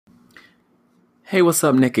Hey, what's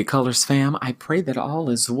up, Naked Colors fam? I pray that all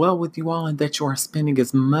is well with you all and that you are spending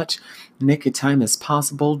as much naked time as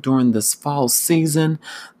possible during this fall season.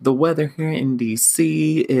 The weather here in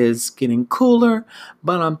DC is getting cooler,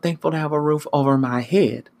 but I'm thankful to have a roof over my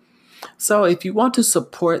head. So if you want to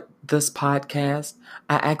support this podcast,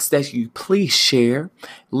 I ask that you please share,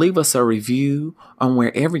 leave us a review on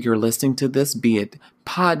wherever you're listening to this, be it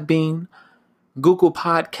Podbean, Google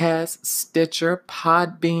Podcasts, Stitcher,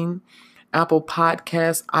 Podbean, Apple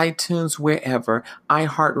Podcasts, iTunes, wherever,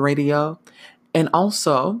 iHeartRadio. And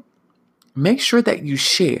also, make sure that you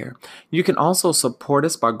share. You can also support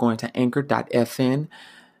us by going to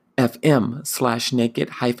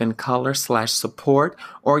anchor.fm/naked-color/support,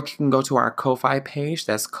 or you can go to our Ko-Fi page.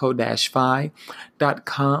 That's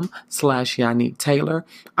ko-fi.com/Yannick Taylor.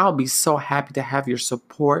 I'll be so happy to have your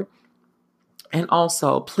support. And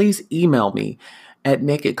also, please email me at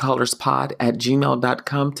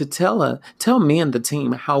nakedcolorspod@gmail.com to tell me and the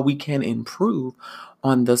team how we can improve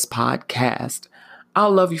on this podcast.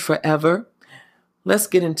 I'll love you forever. Let's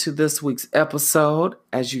get into this week's episode.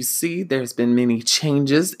 As you see, there's been many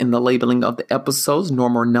changes in the labeling of the episodes, no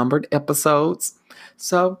more numbered episodes.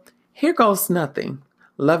 So here goes nothing.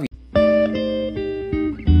 Love you.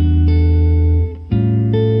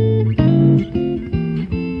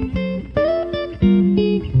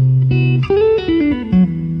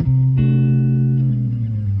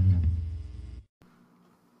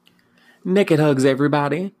 Naked hugs,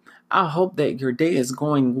 everybody. I hope that your day is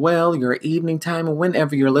going well, your evening time, and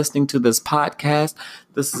whenever you're listening to this podcast.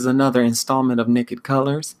 This is another installment of Naked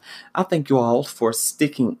Colors. I thank you all for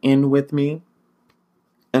sticking in with me,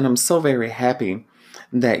 and I'm so very happy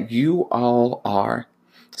that you all are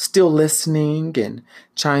still listening and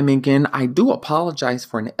chiming in. I do apologize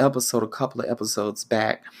for an episode a couple of episodes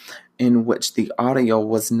back in which the audio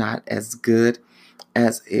was not as good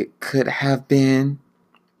as it could have been.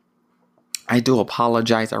 I do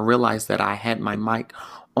apologize. I realize that I had my mic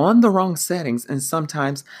on the wrong settings, and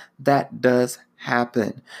sometimes that does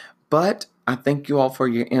happen. But I thank you all for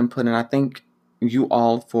your input, and I thank you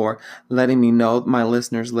all for letting me know, my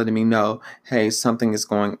listeners letting me know, hey, something is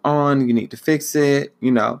going on. You need to fix it,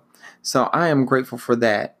 So I am grateful for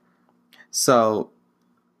that. So,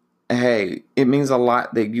 hey, it means a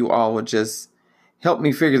lot that you all would just help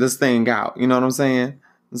me figure this thing out. You know what I'm saying?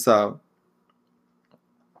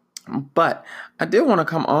 But I did want to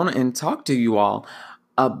come on and talk to you all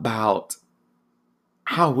about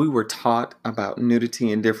how we were taught about nudity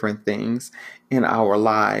and different things in our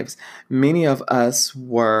lives. Many of us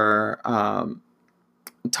were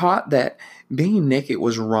taught that being naked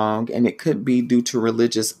was wrong, and it could be due to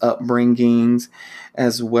religious upbringings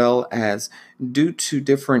as well as due to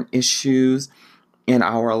different issues in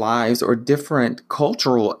our lives or different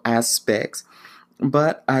cultural aspects.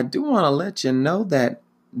 But I do want to let you know that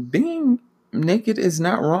being naked is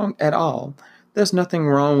not wrong at all. There's nothing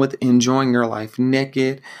wrong with enjoying your life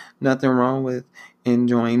naked. Nothing wrong with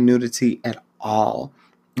enjoying nudity at all.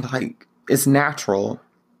 It's natural.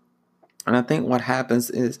 And I think what happens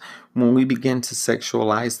is when we begin to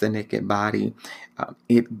sexualize the naked body,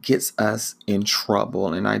 it gets us in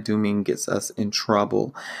trouble. And I do mean gets us in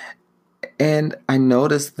trouble. And I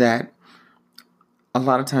noticed that a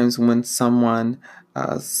lot of times when someone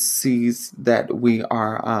sees that we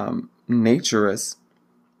are naturists,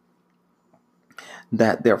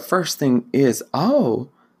 that their first thing is,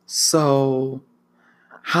 so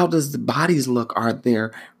how does the bodies look? Are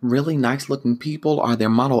there really nice looking people? Are there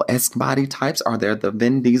model-esque body types? Are there the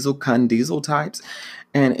Vin Diesel, Con Diesel types?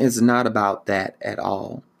 And it's not about that at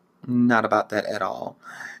all. Not about that at all.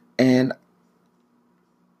 And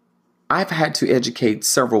I've had to educate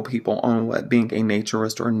several people on what being a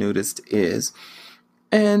naturist or nudist is.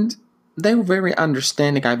 And they were very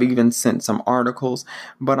understanding. I've even sent some articles.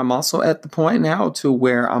 But I'm also at the point now to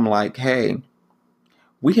where I'm like, hey,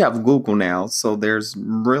 we have Google now. So there's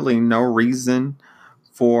really no reason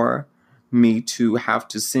for me to have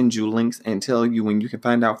to send you links and tell you when you can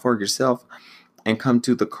find out for yourself and come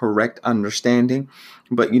to the correct understanding.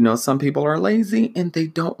 But, some people are lazy and they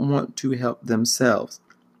don't want to help themselves.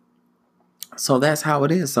 So that's how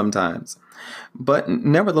it is sometimes. But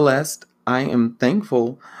nevertheless, I am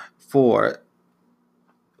thankful for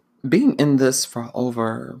being in this for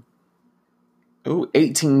over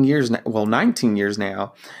 18 years now. Well, 19 years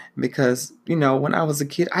now. Because, when I was a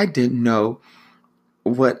kid, I didn't know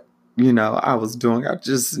what, I was doing. I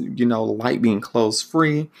just, liked being clothes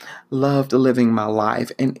free, loved living my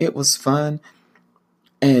life. And it was fun.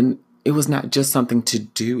 And it was not just something to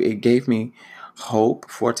do. It gave me hope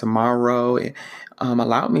for tomorrow. It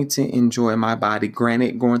allowed me to enjoy my body.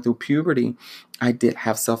 Granted, going through puberty, I did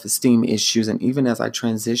have self-esteem issues. And even as I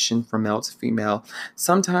transitioned from male to female,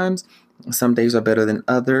 sometimes some days are better than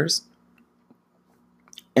others.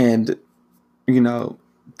 And,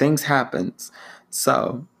 things happens.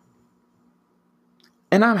 So,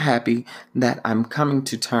 and I'm happy that I'm coming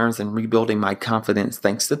to terms and rebuilding my confidence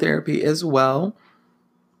thanks to therapy as well.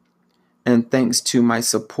 And thanks to my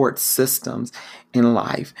support systems in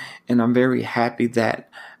life. And I'm very happy that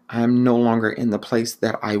I'm no longer in the place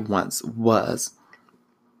that I once was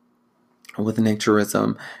with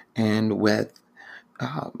naturism and with,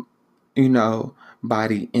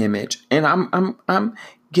 body image. And I'm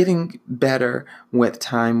getting better with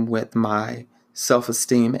time with my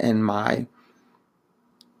self-esteem and my,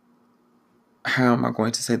 how am I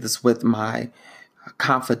going to say this, with my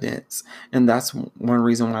confidence. And that's one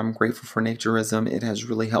reason why I'm grateful for naturism. It has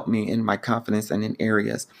really helped me in my confidence and in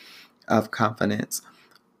areas of confidence.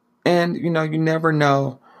 And you never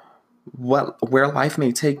know where life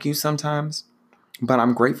may take you sometimes, but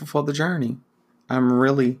I'm grateful for the journey. I'm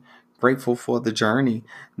really grateful for the journey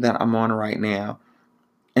that I'm on right now.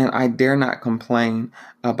 And I dare not complain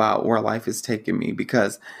about where life is taking me,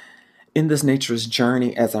 because in this naturist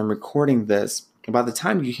journey, as I'm recording this, by the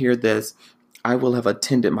time you hear this, I will have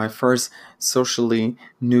attended my first socially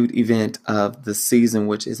nude event of the season,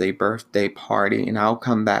 which is a birthday party. And I'll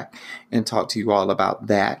come back and talk to you all about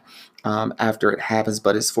that after it happens.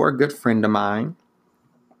 But it's for a good friend of mine.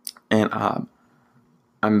 And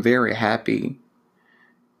I'm very happy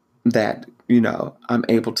that, I'm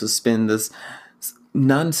able to spend this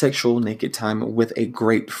non-sexual naked time with a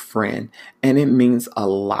great friend. And it means a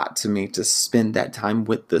lot to me to spend that time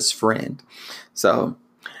with this friend. So,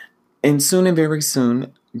 and soon and very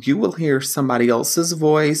soon, you will hear somebody else's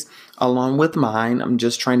voice along with mine. I'm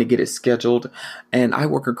just trying to get it scheduled. And I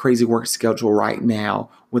work a crazy work schedule right now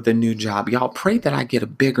with a new job. Y'all pray that I get a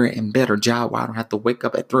bigger and better job where I don't have to wake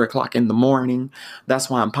up at 3 o'clock in the morning. That's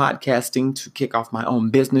why I'm podcasting, to kick off my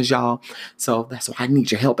own business, y'all. So that's why I need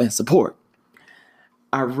your help and support.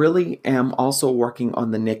 I really am also working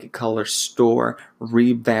on the Naked Color store,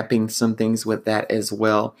 revamping some things with that as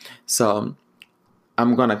well. So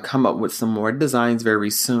I'm going to come up with some more designs very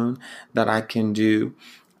soon that I can do.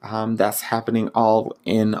 That's happening all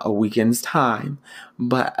in a weekend's time.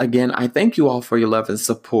 But again, I thank you all for your love and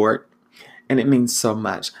support, and it means so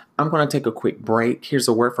much. I'm going to take a quick break. Here's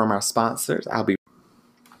a word from our sponsors.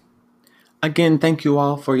 Again, thank you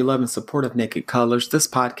all for your love and support of Naked Colors. This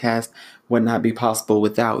podcast would not be possible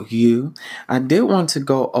without you. I did want to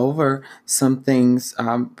go over some things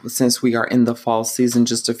since we are in the fall season,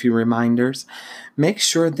 just a few reminders. Make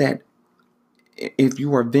sure that if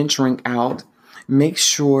you are venturing out, make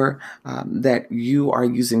sure that you are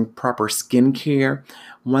using proper skincare.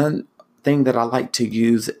 One thing that I like to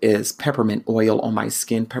use is peppermint oil on my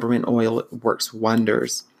skin. Peppermint oil works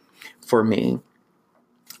wonders for me.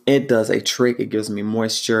 It does a trick. It gives me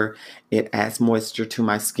moisture. It adds moisture to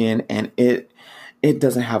my skin, and it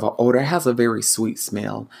doesn't have an odor. It has a very sweet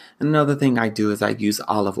smell. Another thing I do is I use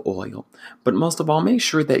olive oil. But most of all, make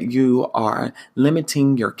sure that you are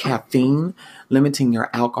limiting your caffeine, limiting your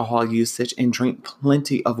alcohol usage, and drink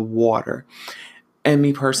plenty of water. And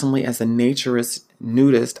me personally, as a naturist,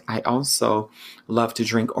 nudist, I also love to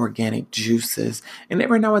drink organic juices. And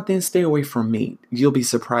every now and then, stay away from meat. You'll be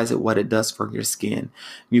surprised at what it does for your skin.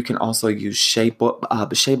 You can also use shea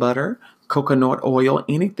butter, coconut oil,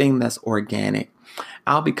 anything that's organic.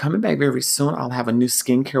 I'll be coming back very soon. I'll have a new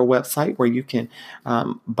skincare website where you can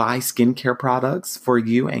buy skincare products for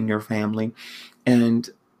you and your family.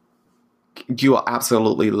 And you will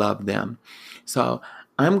absolutely love them. So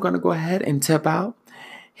I'm going to go ahead and tip out.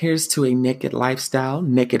 Here's to a naked lifestyle,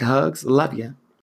 naked hugs. Love ya.